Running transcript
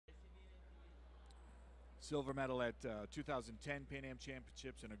Silver medal at 2010 Pan Am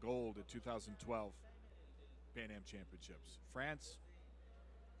Championships and a gold at 2012 Pan Am Championships. France,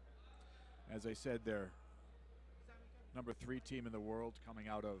 as I said, they're #3 team in the world coming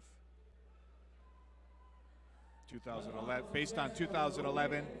out of 2011, based on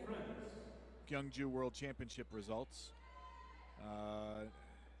 2011 Gyeongju World Championship results.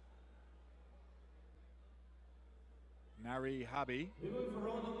 Nari Habi,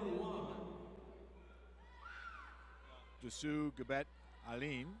 Dessou Gabet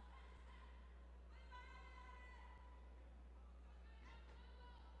Aline,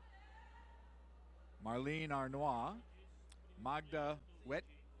 Marlene Arnois, Magda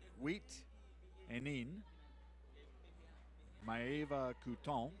Wheat Enin, Maeva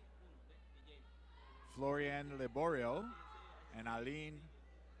Couton, Floriane Leborio, and Aline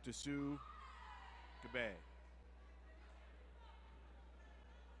Dessou Gabet.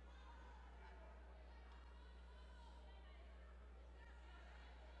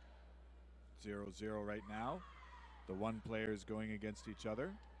 0-0 right now. The one players going against each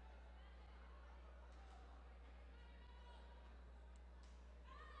other.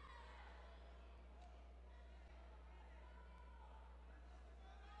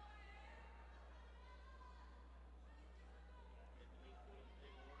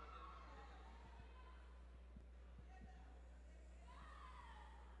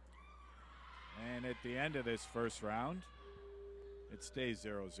 And at the end of this first round, it stays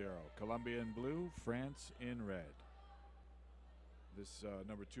 0-0. Colombia in blue, France in red. This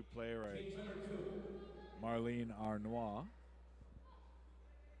 #2 player, Marlene Arnois.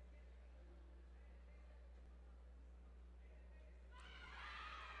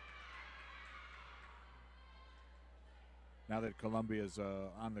 Now that Colombia's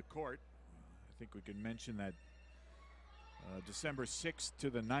on the court, I think we can mention that December 6th to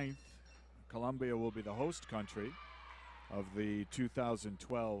the 9th, Colombia will be the host country of the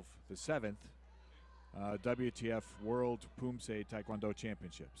 2012, the 7th, WTF World Poomsae Taekwondo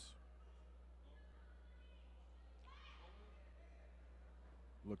Championships.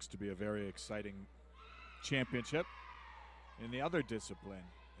 Looks to be a very exciting championship in the other discipline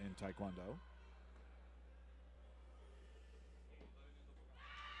in Taekwondo.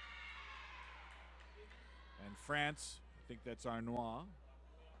 And France, I think that's Arnois,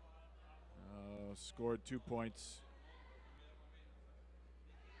 scored 2 points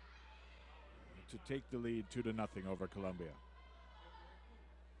to take the lead 2-0 over Colombia.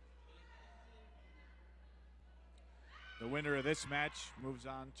 The winner of this match moves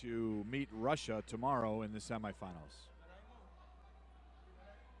on to meet Russia tomorrow in the semifinals.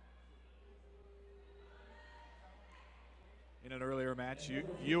 In an earlier match,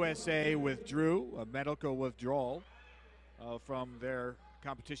 USA withdrew, a medical withdrawal from their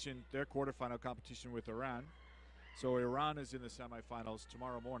competition, their quarterfinal competition with Iran. So Iran is in the semifinals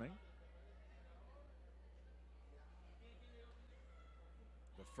tomorrow morning.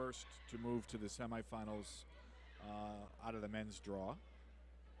 The first to move to the semifinals out of the men's draw.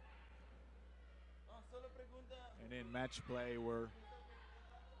 And in match play,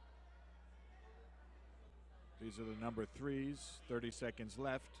 these are the #3s, 30 seconds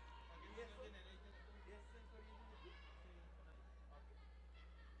left.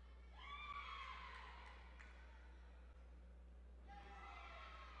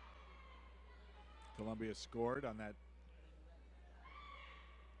 Colombia scored on that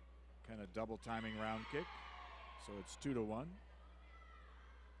kind of double timing round kick, so it's 2-1.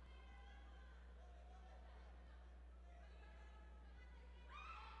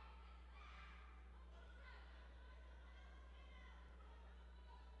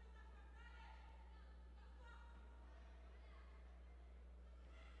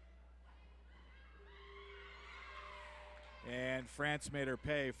 And France made her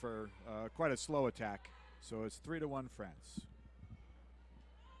pay for quite a slow attack, so it's 3-1 France.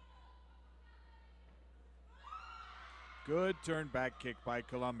 Good turn back kick by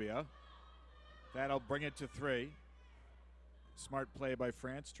Colombia. That'll bring it to 3. Smart play by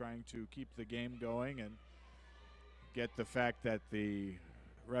France, trying to keep the game going and get the fact that the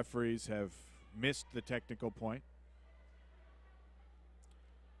referees have missed the technical point.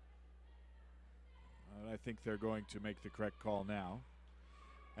 I think they're going to make the correct call now.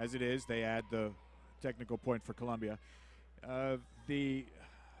 As it is, they add the technical point for Colombia. The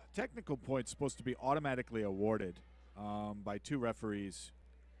technical point's supposed to be automatically awarded by 2 referees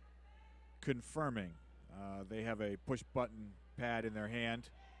confirming. They have a push button pad in their hand,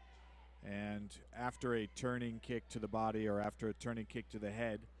 and after a turning kick to the body or after a turning kick to the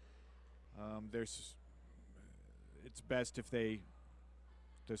head, it's best if they're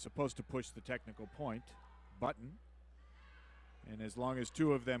supposed to push the technical point. button. And as long as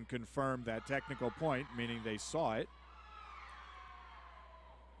two of them confirm that technical point, meaning they saw it,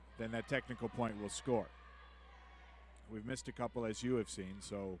 then that technical point will score. We've missed a couple, as you have seen,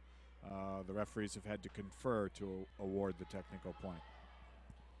 so the referees have had to confer to award the technical point.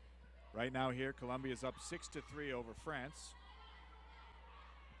 Right now here, Colombia's up 6-3 over France.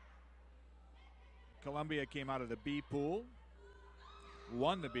 Colombia came out of the B pool,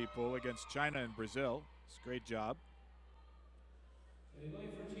 won the B pool against China and Brazil. It's a great job. So we're going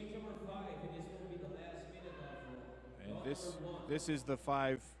for change number 5, and this will be the last minute of And this is the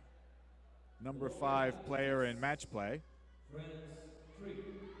number 5 player in match play. France 3.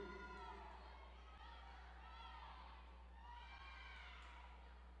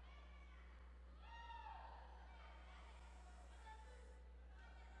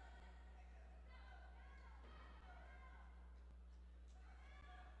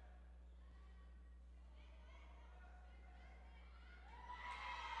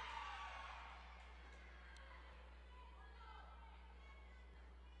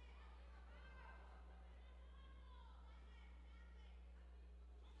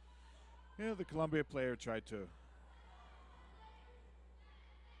 Yeah, the Colombia player tried to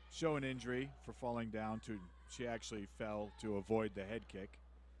show an injury for falling down. She actually fell to avoid the head kick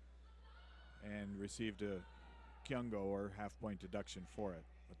and received a kyungo, or half-point deduction, for it.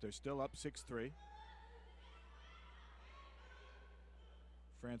 But they're still up 6-3.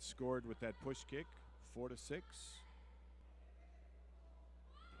 France scored with that push kick, 4-6.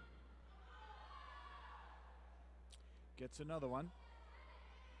 Gets another one.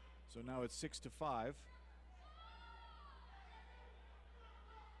 So now it's 6-5. And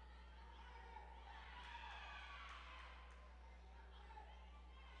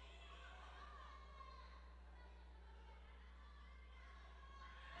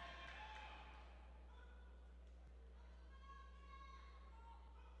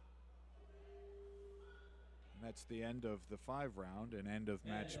that's the end of the 5 round and end of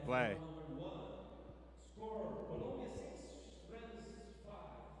match play. Number 1. Score Colombia 6, France 5.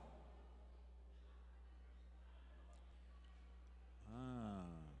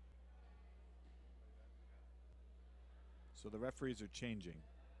 So the referees are changing.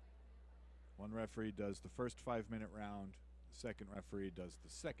 One referee does the first 5-minute round. The second referee does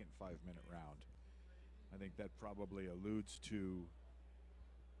the second 5-minute round. I think that probably alludes to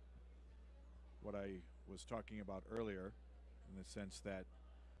what I was talking about earlier, in the sense that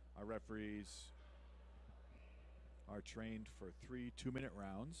our referees are trained for 3 2-minute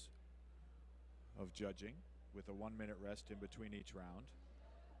rounds of judging with a 1-minute rest in between each round.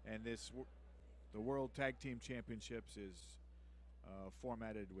 And the World Tag Team Championships is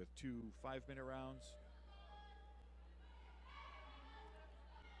formatted with 2 5-minute rounds.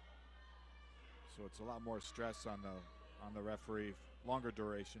 So it's a lot more stress on the referee, longer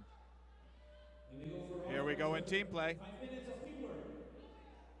duration. Here we go in team play. 5 minutes of teamwork.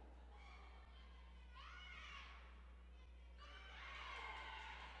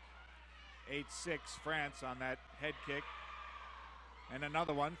 8-6 France on that head kick. And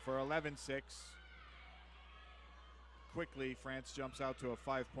another one for 11-6. Quickly, France jumps out to a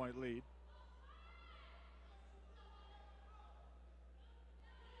 5-point lead.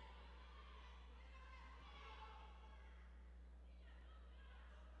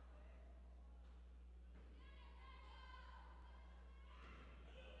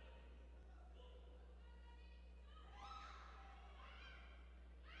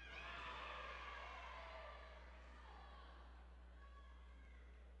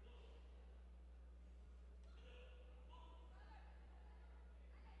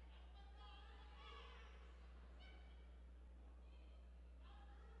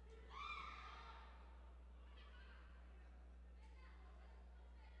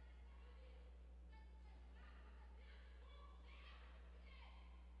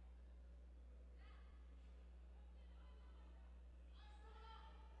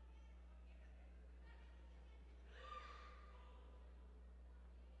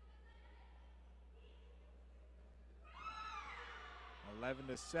 Eleven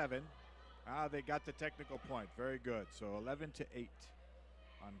to 7. They got the technical point. Very good. So 11-8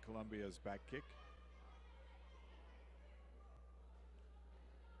 on Colombia's back kick.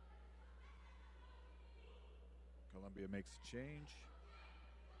 Colombia makes a change.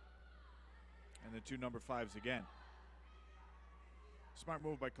 And the 2 number 5s again. Smart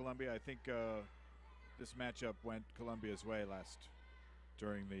move by Colombia. I think this matchup went Colombia's way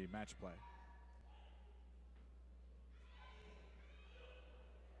during the match play.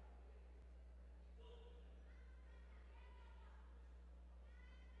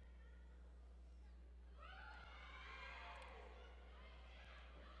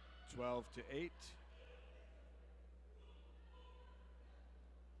 12-8.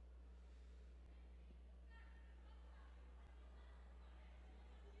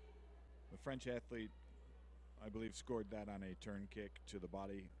 The French athlete, I believe, scored that on a turn kick to the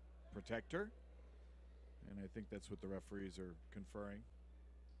body protector. And I think that's what the referees are conferring.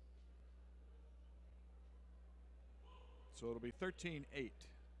 So it'll be 13-8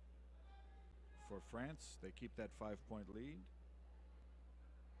 for France. They keep that 5-point lead.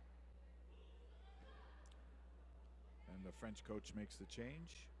 And the French coach makes the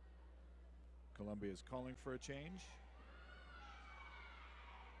change. Colombia is calling for a change.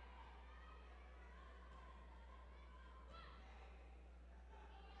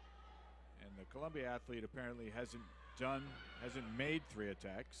 And the Colombia athlete apparently hasn't made 3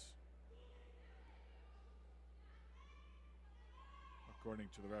 attacks, according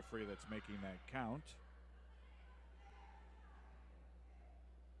to the referee that's making that count.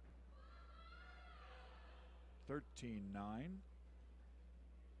 (13-9).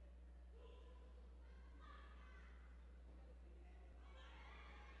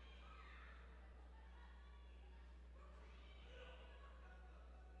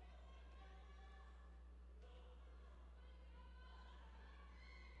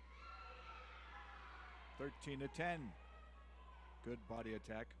 (13-10). Good body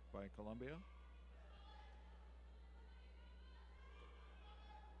attack by Colombia.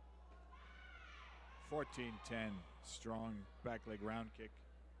 (14-10). Strong back leg round kick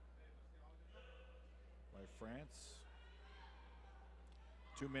by France.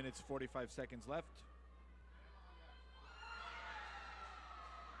 2 minutes, 45 seconds left.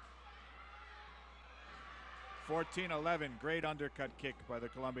 (14-11). Great undercut kick by the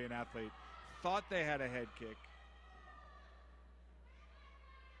Colombian athlete. Thought they had a head kick.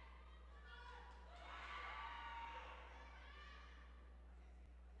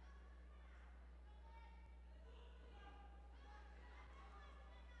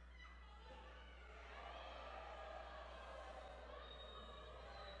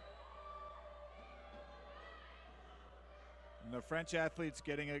 And the French athlete's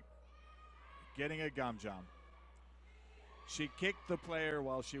getting a gum jam. She kicked the player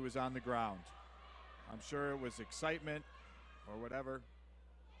while she was on the ground. I'm sure it was excitement or whatever,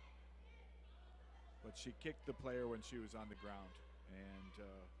 but she kicked the player when she was on the ground, and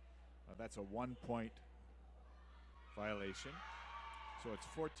that's a 1-point violation. So it's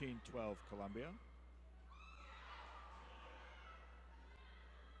 14-12 Colombia.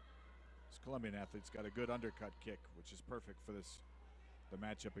 This Colombian athlete's got a good undercut kick, which is perfect for the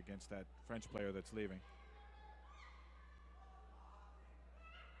matchup against that French player that's leaving.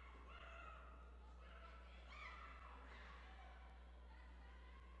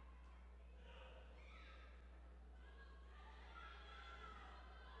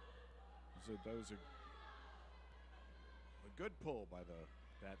 So those are a good pull by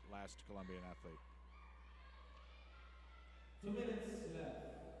that last Colombian athlete. 2 minutes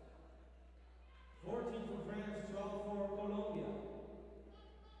left. 14 for France, 12 for Colombia.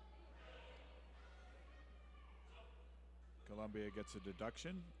 Colombia gets a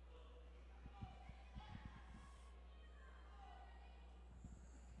deduction.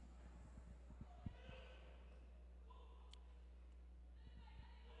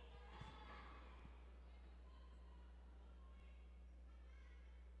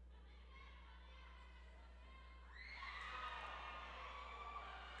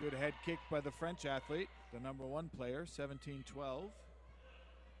 Good head kick by the French athlete, the number 1 player, 17-12.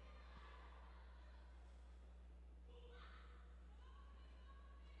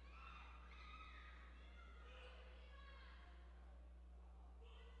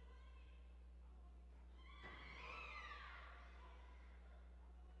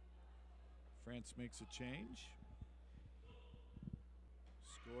 France makes a change.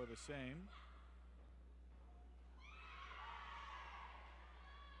 Score the same.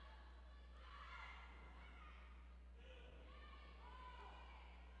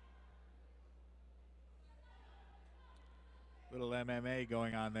 Little MMA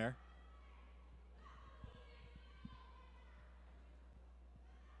going on there.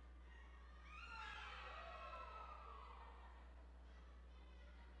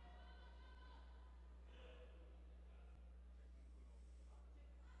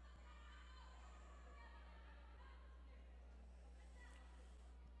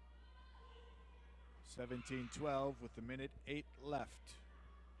 (17-12) with a minute 8 left.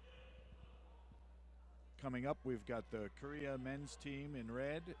 Coming up, we've got the Korea men's team in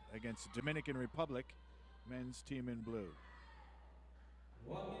red against the Dominican Republic men's team in blue.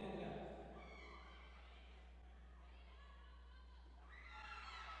 1 minute left.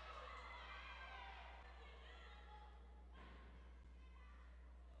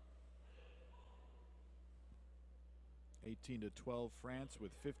 18-12 France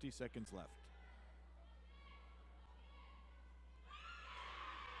with 50 seconds left.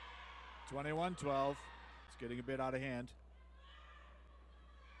 21-12. It's getting a bit out of hand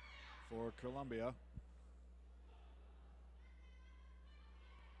for Colombia.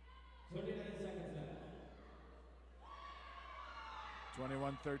 29 seconds left.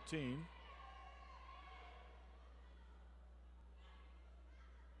 21-13.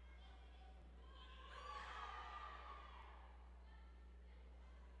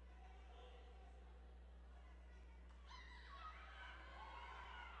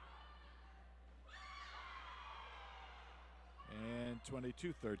 And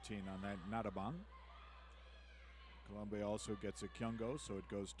 22-13 on that Nadabang. Colombia also gets a Kyungo, so it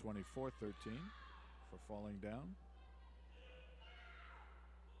goes 24-13 for falling down.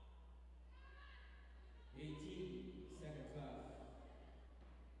 18 seconds left.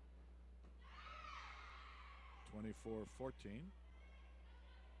 24-14.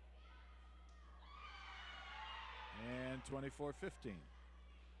 And 24-15.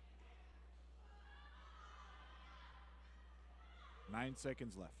 9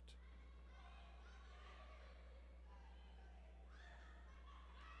 seconds left.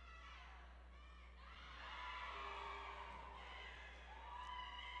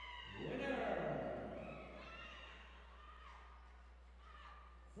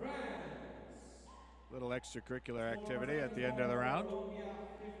 Little extracurricular activity at the end of the round.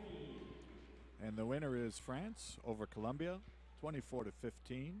 And the winner is France over Colombia,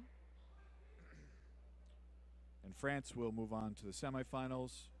 24-15. And France will move on to the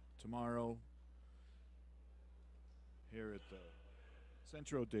semifinals tomorrow here at the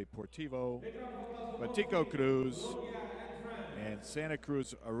Centro Deportivo Batico Cruz and Santa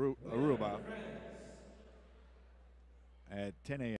Cruz, Aruba at 10 a.m.